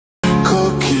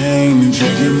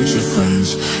drinking with your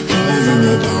friends. You live in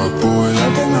the dark, boy, I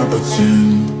cannot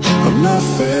pretend. I'm not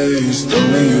faced,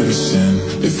 only you to sin.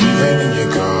 If you rain in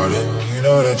your garden, you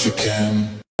know that you can.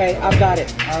 Okay, I've got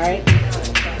it, alright?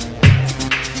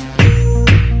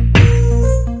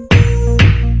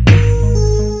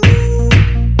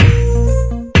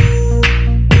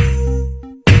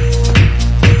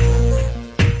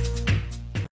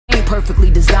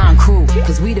 Perfectly designed crew,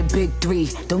 cause we the big three,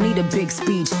 don't need a big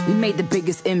speech. We made the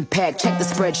biggest impact, check the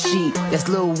spreadsheet. That's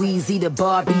Lil Weezy, the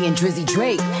Barbie, and Drizzy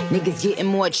Drake. Niggas getting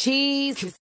more cheese.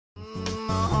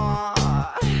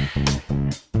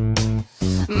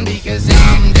 Because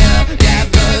I'm the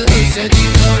devil who's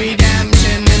searching for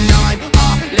redemption, and I'm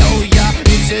a lawyer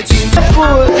who's searching for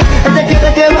fool. Ella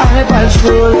quiere que baje pa'l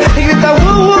sur y grita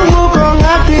woo woo woo con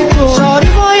actitud. Sorry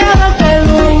voy a darte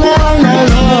una banda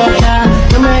loca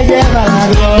que me lleva la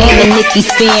gloria. And the Nicki's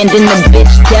fan, then the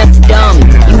bitch deaf dumb.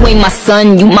 You ain't my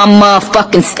son, you my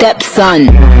motherfucking stepson.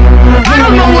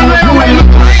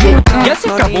 Ya se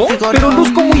acabó, pero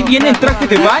luzco muy bien en traje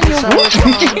de baño.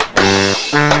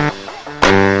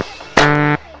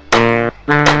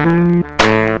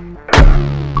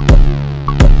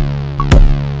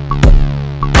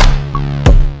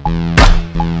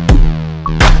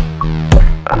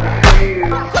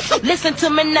 Listen to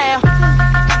me now.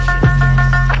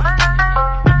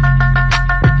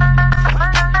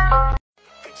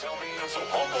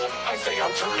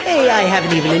 Hey, I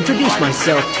haven't even introduced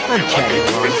myself. I'm chatting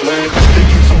along.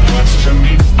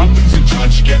 I'm losing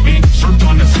touch, get me served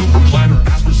on a silver platter.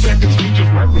 Ask for seconds, we just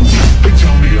right. They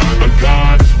tell me I'm a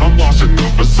god. I'm lost in the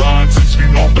facade, 6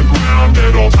 feet off the ground.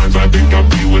 At all times I think I'm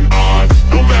feeling odd.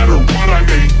 No matter what I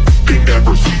make, they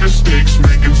never see mistakes.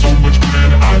 Making so much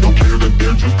bread, I don't care that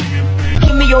they're just being fake.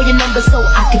 Give me all your numbers so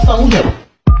I can phone you.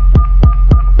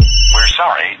 We're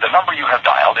sorry, the number you have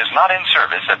dialed is not in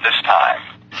service at this time.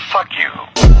 Fuck you.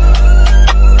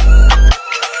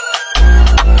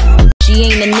 She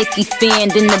ain't a Nicki fan,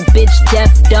 then the bitch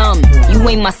deaf dumb. You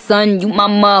ain't my son, you my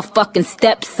motherfucking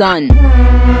stepson.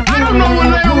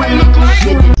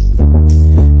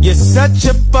 You're such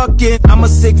a fucking, I'm a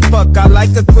sick fuck. I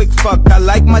like a quick fuck, I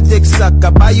like my dick suck.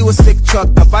 I buy you a sick truck,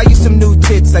 I buy you some new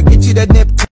tits. I get you that nip.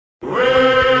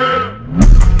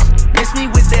 Miss me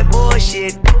with that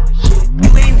bullshit.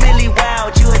 You ain't really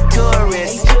wild, you a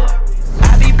tourist.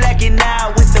 I be blacking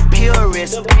out with the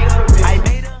purist. I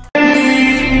made a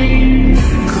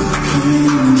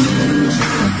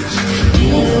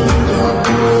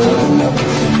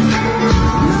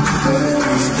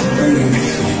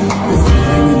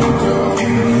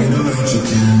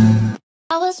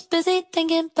I was busy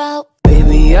thinking about.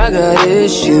 Baby, I got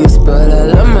issues, but I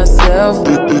love myself.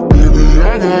 Baby,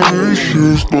 I got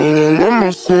issues, but I love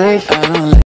myself. I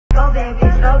don't like Go baby,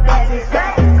 go baby,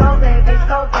 go baby,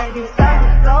 go baby,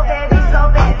 go baby, go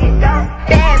baby, go.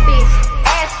 Bad bitch,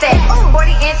 ass fat,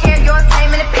 40-inch hair, yours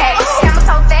came in a pack. Camera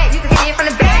so fat, you can see it from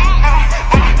the back.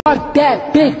 Fuck that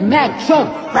Big Mac truck,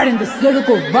 right in the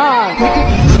cynical vibe.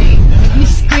 Make me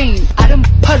scream, I don't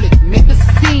public, make a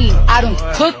scene. I don't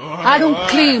cook, I don't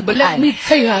clean, but let me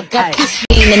tell you, I got this.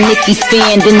 Ain't a Nicki's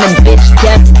fan, then the bitch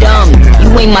deaf dumb.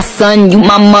 You ain't my son, you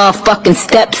my motherfucking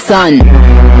stepson.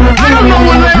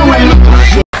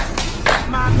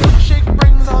 my milkshake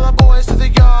brings all the boys to the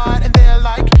yard, and they're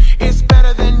like, it's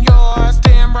better than yours.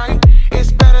 Damn right,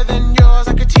 it's better than yours.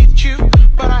 I could teach you,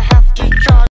 but I have to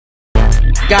charge.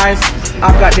 Guys,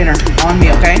 I've got dinner on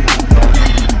me, okay?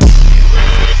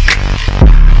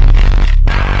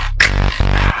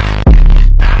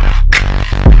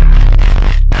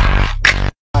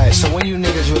 So when you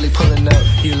niggas really pulling up,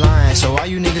 you lying. So why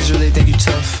you niggas really think you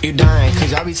tough? You dying,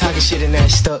 cause y'all be talking shit and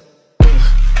that stuck.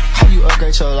 How you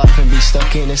upgrade your life and be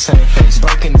stuck in the same place,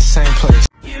 broke in the same place?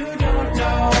 You don't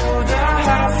know the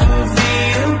half of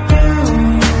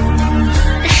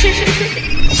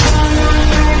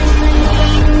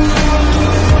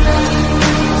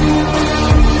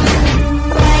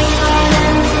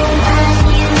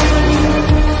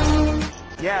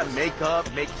Yeah, make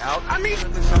up, make out. I mean,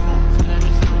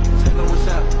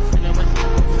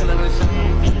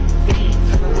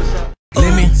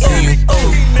 let me see you.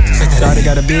 Shawty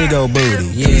got a big old booty.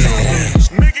 Yeah.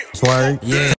 Twerk.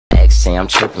 Yeah. Say I'm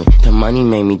tripping. The money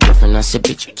made me different. I said,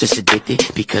 bitch, you just addicted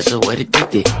because of what it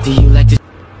did. Do you like to?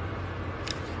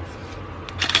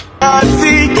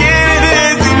 Así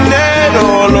quieres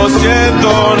dinero, lo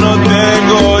siento, no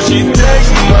tengo. She takes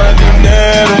my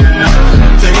dinero,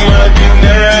 take my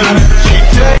dinero. She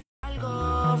takes.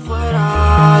 Algo fuera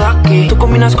de aquí. Tú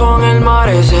combinas con el mar,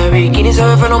 ese bikini se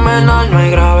ve fenomenal. No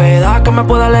hay gravedad que me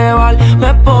pueda elevar.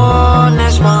 Me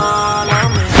pones mal a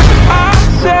mí.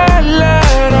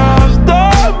 Aceleras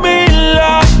 2000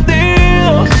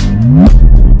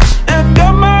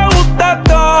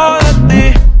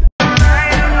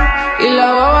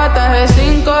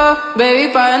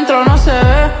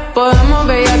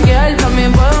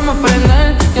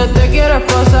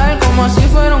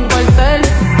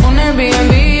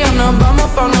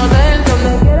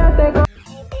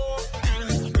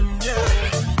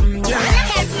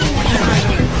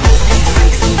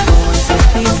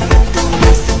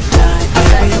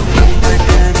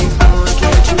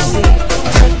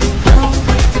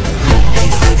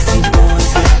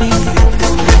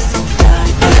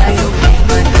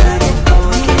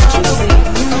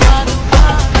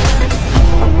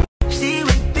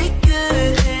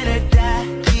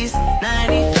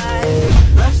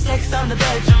 the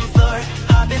bedroom floor.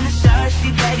 Hop in the shower,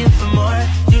 she begging for more.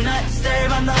 Do not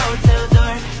disturb on the hotel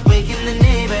door. Waking the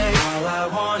neighbors. All I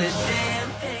want is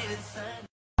champagne and sun.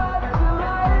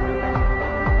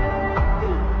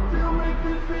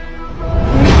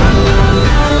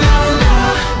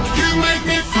 You make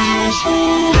me feel so.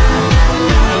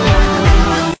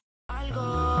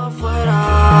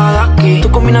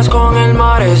 Tú combinas con el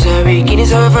mar, ese bikini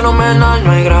se ve fenomenal.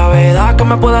 No hay gravedad que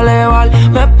me pueda elevar.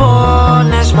 Me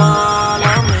pones mal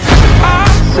a mí.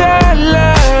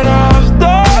 Aceleras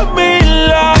todos mis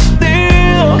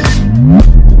latidos.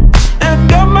 Es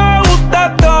que me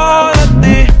gusta todo de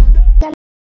ti.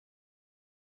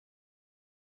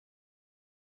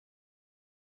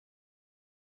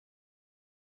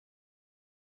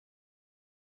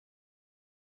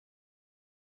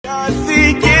 Si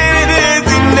quieres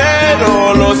dinero,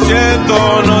 lo siento,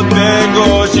 no tengo.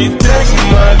 She takes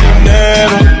my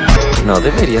dinero. No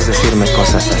deberías decirme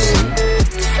cosas así.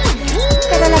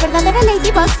 Pero la verdadera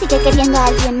Ladybug sigue queriendo a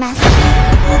alguien más.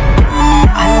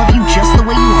 I love you just the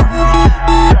way you are.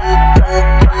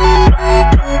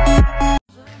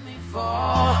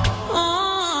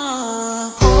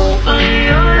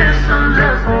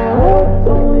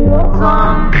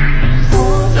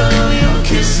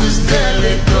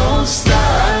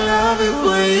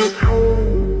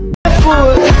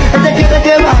 Ella quiere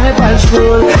que baje pa'l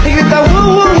sur y grita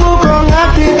con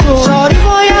actitud. Sorry,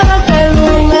 voy a darte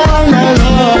una vaina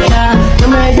loca que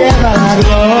me lleva a la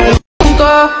gloria.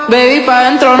 Baby, pa'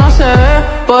 dentro no se ve.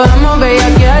 Podemos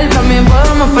bellaquear, también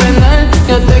podemos prender.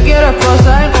 Yo te quiero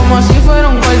esposar como si fuera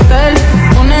un cuartel.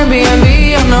 Un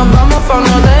Airbnb o nos vamos pa' un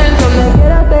hotel. Donde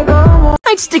quieras te como.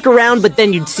 I'd stick around, but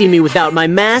then you'd see me without my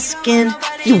mask, and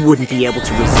you wouldn't be able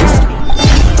to resist me.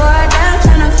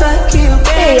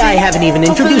 Hey, I haven't even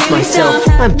introduced myself.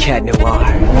 I'm Cat Noir.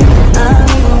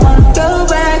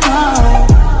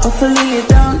 Hopefully you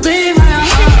don't be my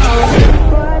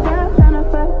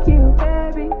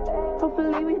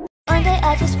One day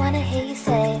I just wanna hear you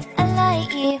say I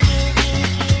like you.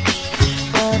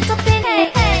 One step in you,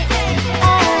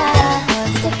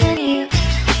 one step in you.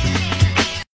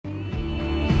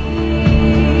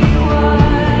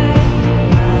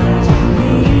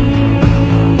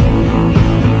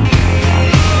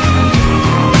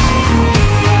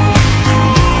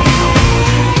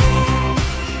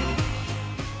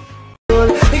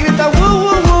 Y grita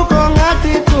con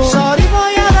actitud. Sorry,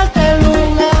 voy a darte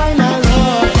una vaina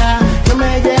loca que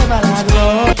me lleva a la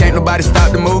gloria. Can't nobody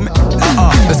stop the movement.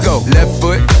 Let's go. Left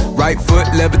foot, right foot,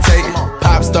 levitating.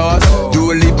 Pop stars,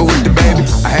 do a leap with the baby.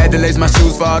 I had to lace my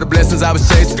shoes for all the blessings I was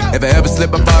chasing. If I ever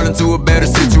slip, I fall into a better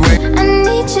situation. I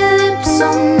need your lips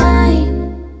on mine.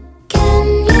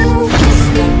 Can you kiss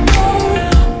me?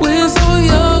 We're so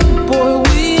young, boy,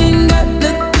 we ain't got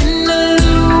nothing to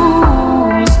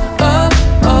lose.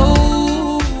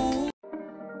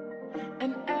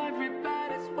 And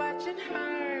everybody's watching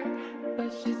her, but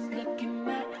she's looking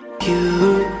at you.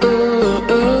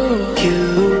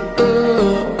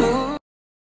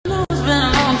 It's been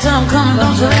a long time coming,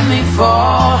 don't you let me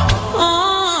fall.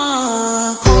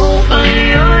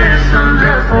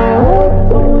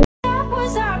 That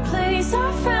was our place,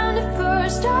 I found it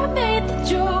first. I made the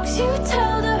jokes you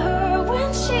tell to her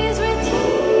when she's with you.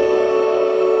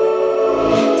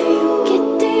 Do you get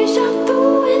deja vu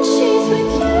when she's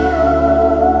with you?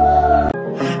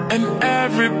 And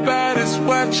everybody's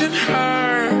watching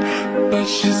her, but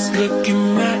she's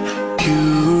looking at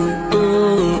you.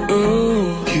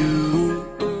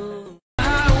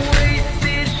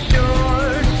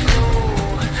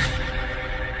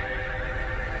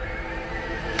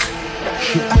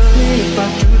 She asked me if I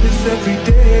do this every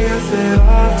day. I said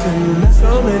often. That's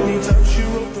how many times she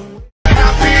wrote the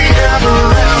happy ever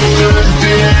after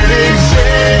did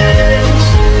exist.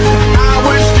 I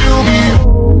would still be.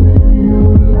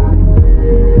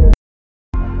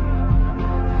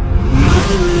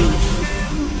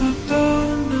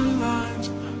 Down the lines,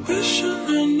 wishing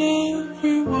on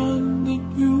everyone that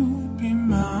you'd be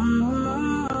mine.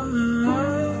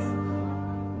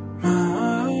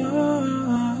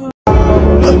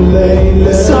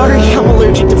 Sorry, I'm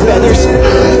allergic to feathers. I'm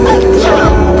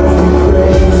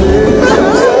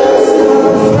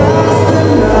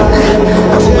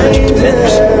allergic to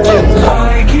feathers. I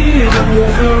get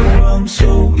overwhelmed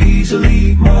so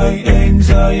easily. My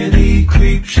anxiety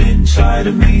creeps inside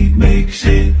of me, makes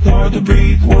it hard to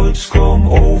breathe. What's come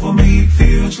over me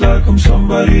feels like I'm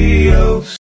somebody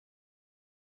else.